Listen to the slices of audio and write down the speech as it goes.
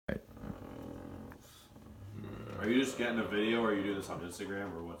you just getting a video, or are you doing this on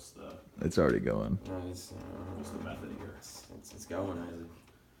Instagram, or what's the? It's already going. What's the method here? It's going, Isaac.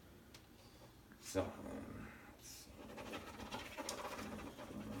 So.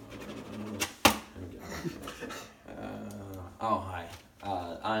 Hi.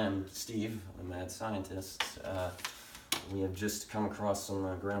 I am Steve, a mad scientist. We have just come across some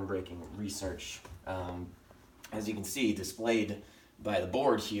groundbreaking research. As you can see, displayed by the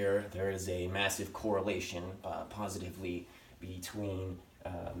board here, there is a massive correlation positively between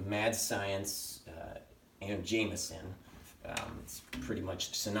MadScience and Jameson. It's pretty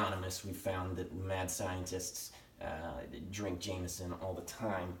much synonymous. We found that mad scientists drink Jameson all the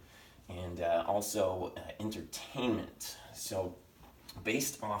time, and also entertainment. So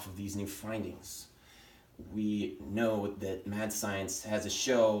based off of these new findings, we know that MadScience has a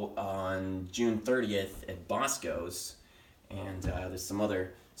show on June 30th at Bosco's, and there's some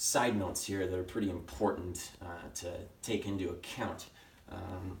other side notes here that are pretty important to take into account,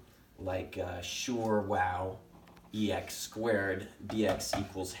 like sure, wow, EX squared, BX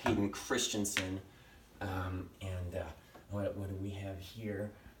equals Hayden Christensen, and what do we have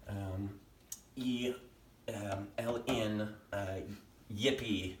here? LN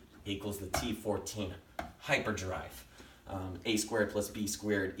Yippee equals the T14 hyperdrive. A squared plus B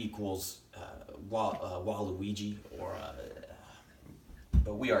squared equals Waluigi, or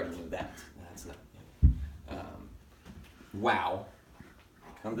but we already knew that. That's not. Wow.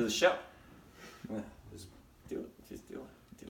 Come to the show.